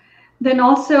 Then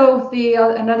also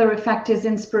another effect is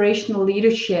inspirational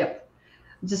leadership.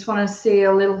 I just want to say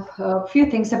a few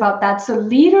things about that. So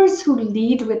leaders who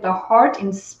lead with the heart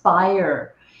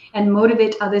inspire and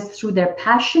motivate others through their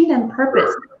passion and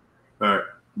purpose. Right.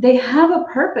 They have a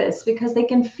purpose because they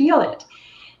can feel it.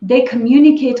 They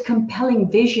communicate compelling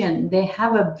vision. They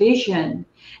have a vision,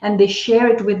 and they share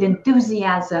it with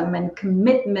enthusiasm and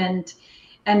commitment,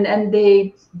 and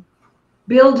they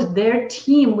build their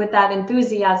team with that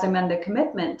enthusiasm and the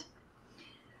commitment.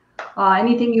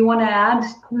 Anything you want to add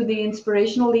to the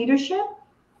inspirational leadership?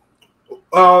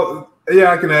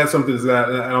 Yeah, I can add something to that,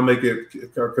 and I'll make it,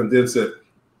 condense it.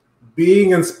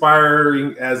 Being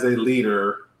inspiring as a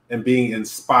leader and being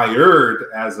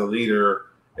inspired as a leader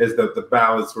is the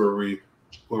balance where we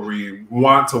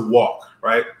want to walk,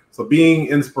 right? So being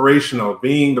inspirational,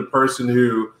 being the person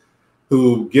who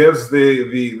gives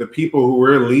the people who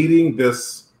we're leading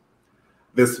this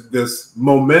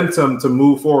momentum to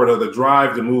move forward, or the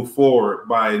drive to move forward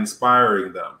by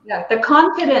inspiring them. Yeah, the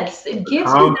confidence. It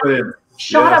gives you that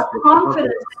shot of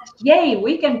confidence. Yay,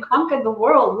 we can conquer the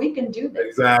world. We can do this.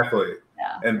 Exactly.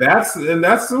 Yeah. And that's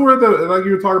where like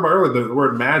you were talking about earlier, the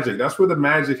word magic. That's where the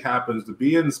magic happens, to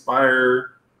be inspiring,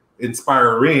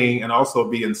 and also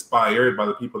be inspired by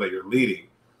the people that you're leading.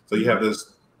 So you have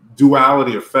this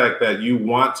duality effect that you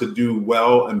want to do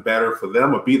well and better for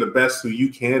them, or be the best who you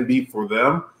can be for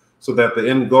them, so that the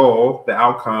end goal, the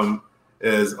outcome,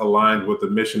 is aligned with the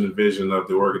mission and vision of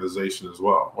the organization as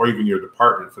well, or even your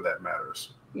department for that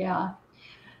matters. Yeah.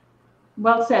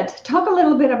 Well said. Talk a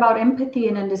little bit about empathy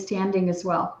and understanding as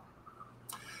well.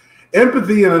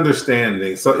 Empathy and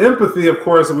understanding. So empathy, of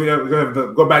course, we have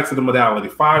to go back to the modality,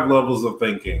 5 levels of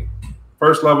thinking.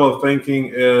 First level of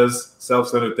thinking is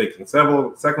self-centered thinking.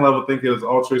 Second level of thinking is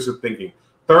altruistic thinking.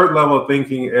 Third level of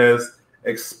thinking is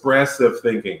expressive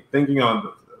thinking, thinking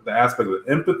on the aspect of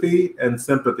empathy and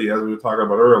sympathy, as we were talking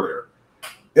about earlier.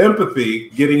 Empathy,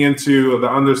 getting into the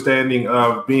understanding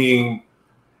of being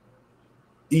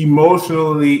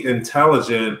emotionally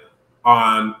intelligent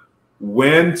on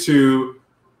when to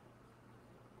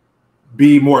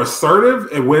be more assertive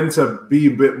and when to be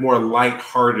a bit more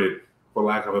lighthearted, for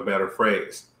lack of a better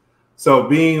phrase. So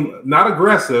being not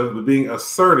aggressive, but being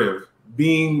assertive,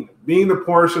 being the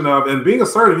portion of, and being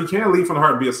assertive, you can't lead from the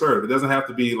heart and be assertive. It doesn't have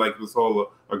to be like this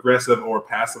whole aggressive or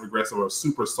passive aggressive or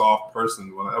super soft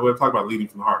person. We're talking about leading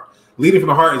from the heart. Leading from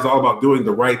the heart is all about doing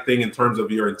the right thing in terms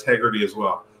of your integrity as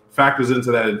well. Factors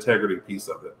into that integrity piece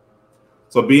of it.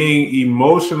 So being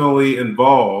emotionally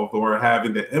involved, or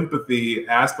having the empathy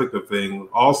aspect of things,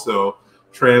 also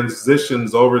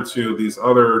transitions over to these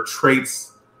other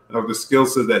traits of the skill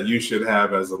set that you should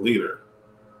have as a leader.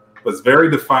 But it's very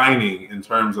defining in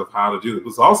terms of how to do it.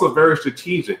 It's also very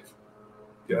strategic.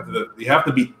 You have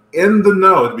to be in the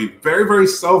know, to be very, very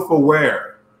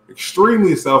self-aware,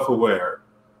 extremely self-aware,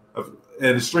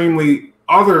 and extremely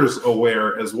others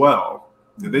aware as well.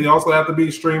 And then you also have to be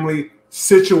extremely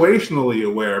situationally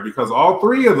aware, because all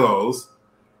 3 of those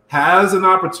has an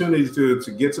opportunity to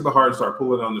get to the heart and start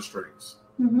pulling on the strings.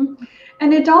 Mm-hmm.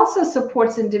 And it also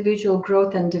supports individual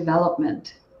growth and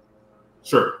development.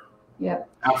 Sure. Yeah.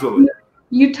 Absolutely.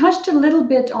 You touched a little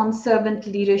bit on servant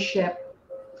leadership.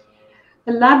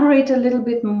 Elaborate a little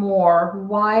bit more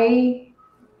why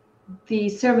the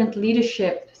servant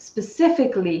leadership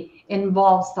specifically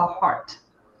involves the heart.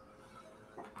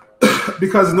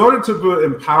 Because in order to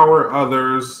empower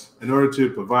others, in order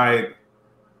to provide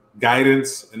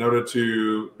guidance, in order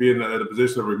to be in a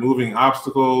position of removing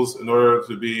obstacles, in order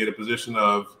to be in a position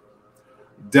of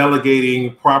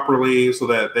delegating properly so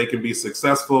that they can be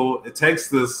successful. It takes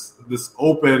this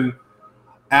open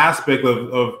aspect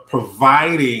of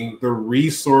providing the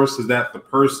resources that the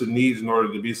person needs in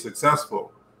order to be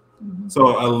successful. Mm-hmm.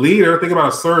 So a leader, think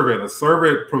about a servant. A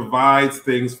servant provides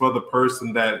things for the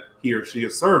person that he or she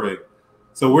is serving.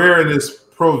 So we're in this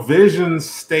provision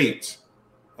state,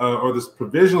 or this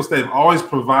provisional state of always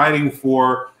providing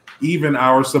for even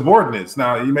our subordinates.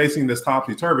 Now, you may have seen this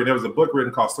topsy-turvy. There was a book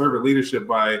written called Servant Leadership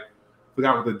by, I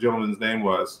forgot what the gentleman's name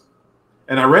was.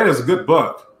 And I read it. It's a good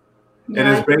book. Yeah. And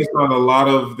it's based on a lot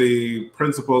of the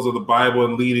principles of the Bible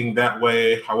and leading that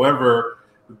way. However,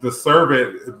 the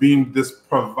servant being this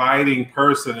providing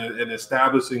person and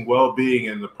establishing well-being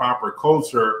and the proper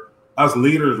culture, us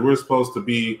leaders, we're supposed to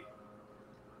be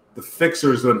the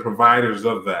fixers and providers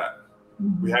of that.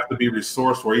 Mm-hmm. We have to be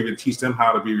resourceful, or even teach them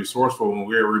how to be resourceful when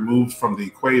we're removed from the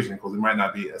equation because we might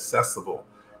not be accessible.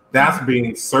 That's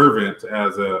being servant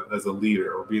as a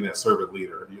leader, or being that servant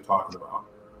leader you're talking about.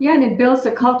 Yeah, and it builds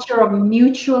a culture of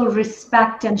mutual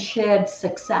respect and shared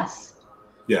success.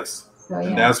 Yes. So, yeah.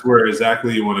 And that's where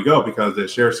exactly you want to go, because that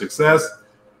shared success,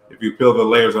 if you peel the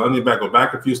layers on your back, go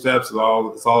back a few steps,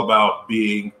 it's all about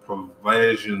being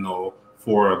provisional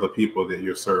for the people that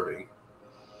you're serving.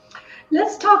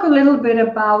 Let's talk a little bit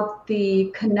about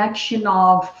the connection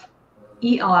of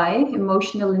EI,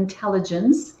 emotional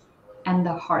intelligence, and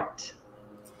the heart.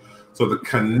 So the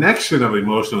connection of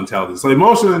emotional intelligence. So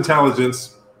emotional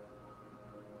intelligence,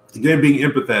 again, being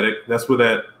empathetic, that's where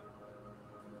that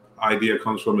idea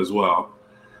comes from as well.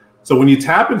 So when you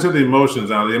tap into the emotions,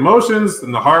 now the emotions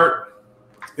and the heart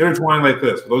intertwine like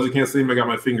this. For those who can't see me, I got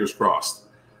my fingers crossed.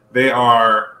 They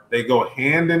go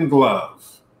hand in glove.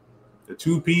 The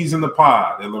two peas in the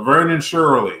pod. They're Laverne and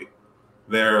Shirley.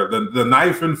 They're the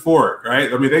knife and fork,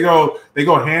 right? I mean, they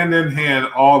go hand in hand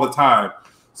all the time.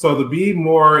 So to be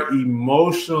more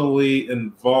emotionally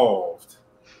involved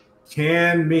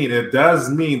does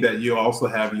mean that you also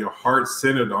have your heart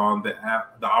centered on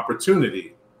the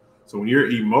opportunity. So when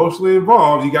you're emotionally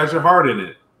involved, you got your heart in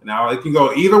it. Now it can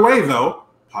go either way though.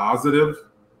 Positive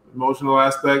emotional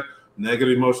aspect,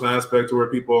 negative emotional aspect, to where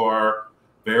people are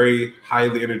very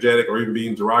highly energetic or even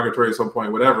being derogatory at some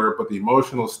point, whatever, but the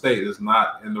emotional state is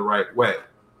not in the right way.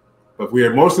 But if we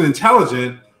are emotionally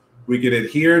intelligent, we can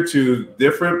adhere to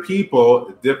different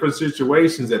people, different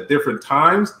situations at different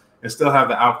times, and still have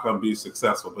the outcome be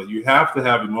successful. But you have to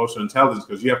have emotional intelligence,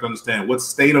 because you have to understand what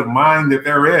state of mind that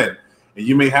they're in. And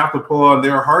you may have to pull on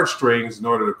their heartstrings in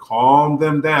order to calm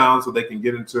them down so they can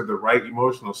get into the right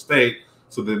emotional state,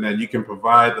 so then you can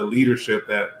provide the leadership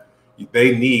that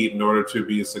they need in order to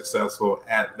be successful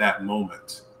at that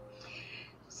moment.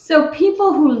 So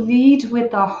people who lead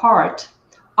with the heart,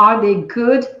 are they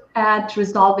good at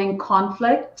resolving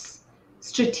conflicts,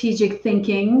 strategic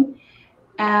thinking,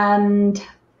 and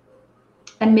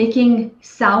making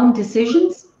sound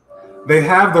decisions? They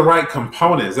have the right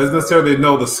components. Doesn't necessarily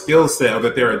know the skill set, or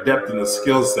that they're adept in the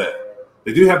skill set.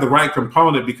 They do have the right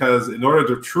component, because in order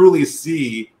to truly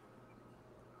see,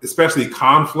 especially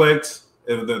conflict,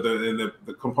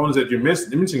 the components that you're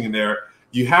mentioning there,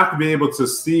 you have to be able to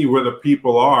see where the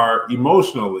people are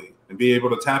emotionally and be able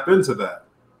to tap into that.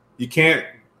 You can't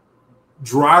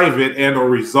drive it and or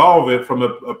resolve it from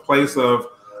a place of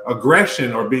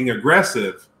aggression or being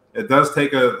aggressive. It does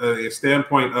take a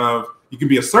standpoint of, you can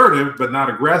be assertive but not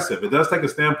aggressive. It does take a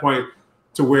standpoint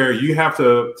to where you have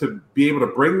to be able to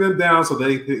bring them down so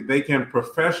they can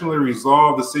professionally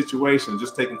resolve the situation,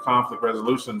 just taking conflict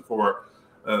resolution for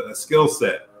a skill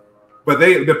set. But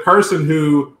the person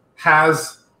who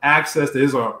has access to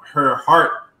his or her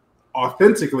heart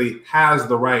authentically has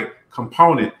the right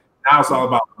component. Now it's all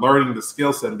about learning the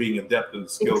skill set and being adept in the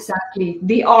skill set. Exactly.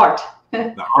 The art.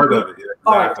 The art of it. Yeah, exactly.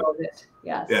 Art of it.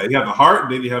 Yes. Yeah, you have the heart,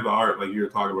 and then you have the art, like you were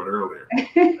talking about earlier.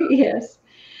 Yes.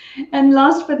 And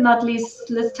last but not least,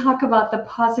 let's talk about the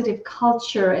positive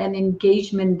culture and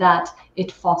engagement that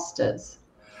it fosters.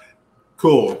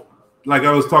 Cool. Like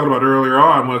I was talking about earlier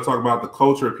on, I'm going to talk about the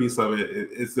culture piece of it.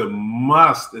 It's a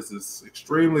must. It's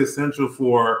extremely essential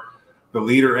for the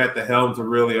leader at the helm to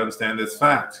really understand this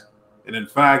fact. And in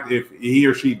fact, if he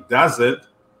or she doesn't,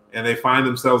 and they find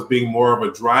themselves being more of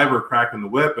a driver cracking the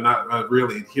whip and not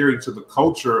really adhering to the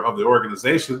culture of the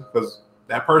organization, because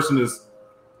that person is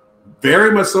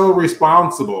very much so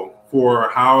responsible for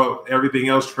how everything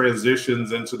else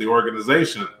transitions into the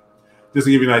organization. Just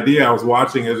to give you an idea, I was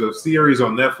watching, there's a series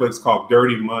on Netflix called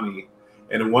Dirty Money.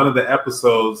 And in one of the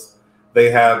episodes, they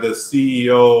had the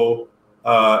CEO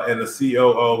and the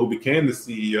COO who became the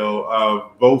CEO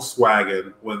of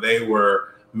Volkswagen when they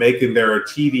were making their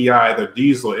TDI, their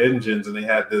diesel engines, and they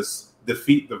had this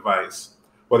defeat device.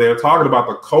 Well, they were talking about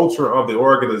the culture of the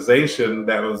organization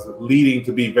that was leading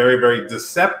to be very, very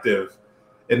deceptive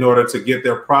in order to get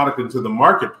their product into the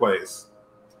marketplace.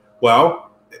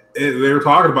 Well, they were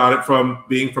talking about it from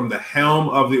being from the helm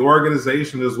of the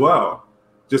organization as well.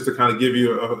 Just to kind of give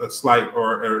you a slight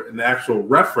or an actual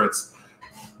reference,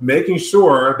 making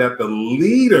sure that the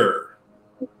leader,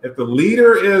 if the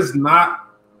leader is not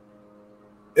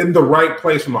in the right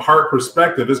place from a heart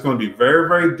perspective, it's going to be very,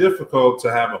 very difficult to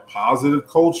have a positive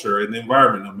culture in the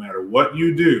environment, no matter what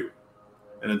you do.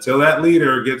 And until that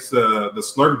leader gets the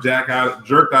slurp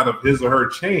jerked out of his or her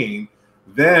chain,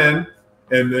 then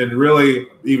and then really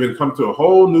even come to a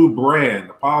whole new brand,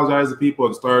 apologize to people,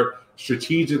 and start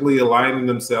strategically aligning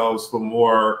themselves for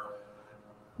more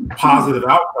positive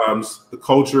outcomes, the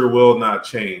culture will not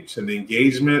change, and the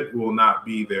engagement will not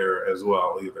be there as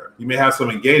well either. You may have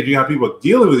some engagement, you have people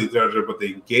dealing with each other, but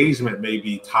the engagement may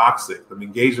be toxic. The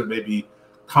engagement may be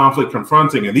conflict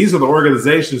confronting, and these are the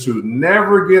organizations who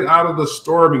never get out of the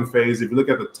storming phase. If you look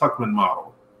at the Tuckman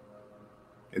model,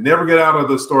 they never get out of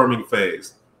the storming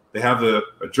phase. They have the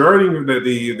adjourning,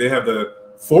 they have the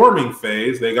forming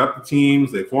phase. They got the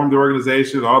teams, they formed the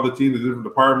organization, all the teams, the different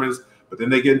departments. But then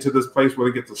they get into this place where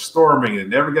they get to storming and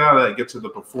never get out of that, get to the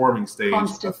performing stage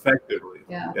effectively.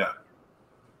 Yeah,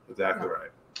 exactly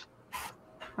right.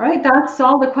 All right, that's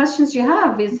all the questions you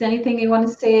have. Is there anything you want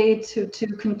to say to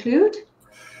conclude?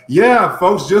 Yeah,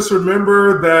 folks, just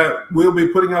remember that we'll be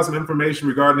putting out some information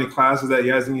regarding the classes that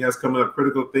Yasmin has coming up,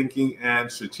 critical thinking and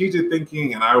strategic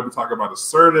thinking. And I will be talking about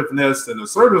assertiveness. And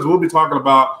assertiveness, we'll be talking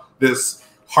about this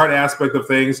heart aspect of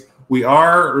things.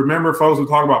 Remember, folks, we're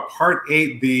talking about part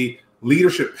 8, the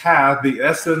leadership path, the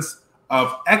essence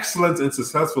of excellence and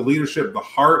successful leadership, the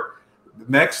heart.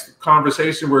 The next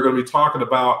conversation we're going to be talking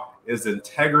about is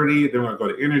integrity. Then we're going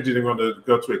to go to energy. Then we're going to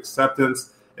go to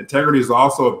acceptance. Integrity is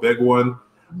also a big one.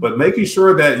 But making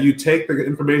sure that you take the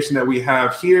information that we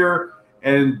have here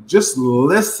and just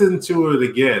listen to it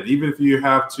again. Even if you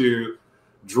have to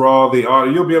draw the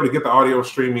audio, you'll be able to get the audio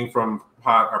streaming from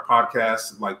our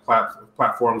podcasts, like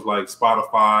platforms like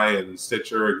Spotify and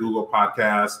Stitcher, Google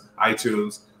Podcasts,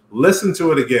 iTunes. Listen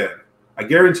to it again. I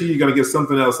guarantee you're going to get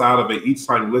something else out of it each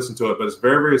time you listen to it, but it's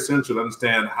very, very essential to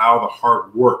understand how the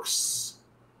heart works,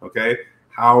 okay?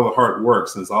 How the heart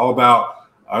works. And it's all about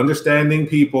understanding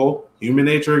people, human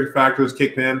nature factors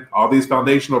kicked in, all these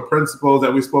foundational principles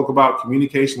that we spoke about,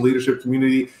 communication, leadership,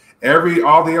 community,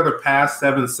 all the other past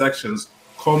 7 sections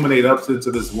culminate up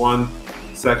into this one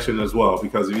section as well.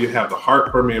 Because if you have the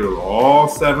heart permeated with all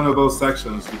 7 of those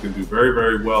sections, you can do very,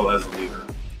 very well as a leader.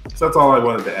 So that's all I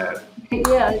wanted to add.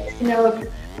 Yeah,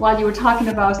 while you were talking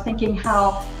about, I was thinking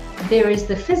how there is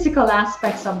the physical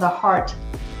aspects of the heart,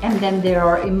 and then there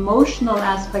are emotional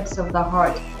aspects of the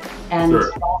heart. And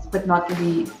last but not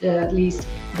least,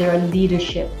 there are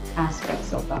leadership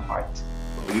aspects of the heart.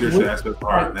 Leadership aspects of the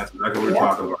heart, and that's exactly what we're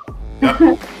talking about.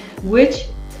 Yep. Which,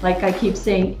 like I keep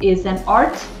saying, is an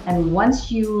art. And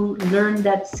once you learn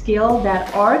that skill,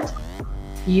 that art,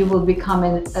 you will become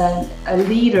a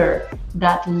leader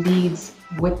that leads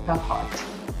with the heart.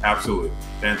 Absolutely.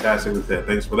 Fantastic with that.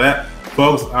 Thanks for that.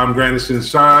 Folks, I'm Granison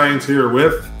Shines here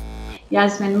with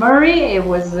Yasmin Murray. It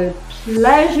was a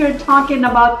pleasure talking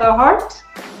about the heart.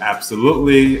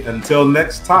 Absolutely. Until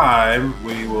next time,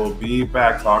 we will be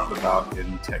back talking about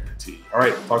integrity. All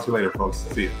right. Talk to you later, folks.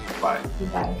 See you. Bye.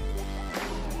 Bye.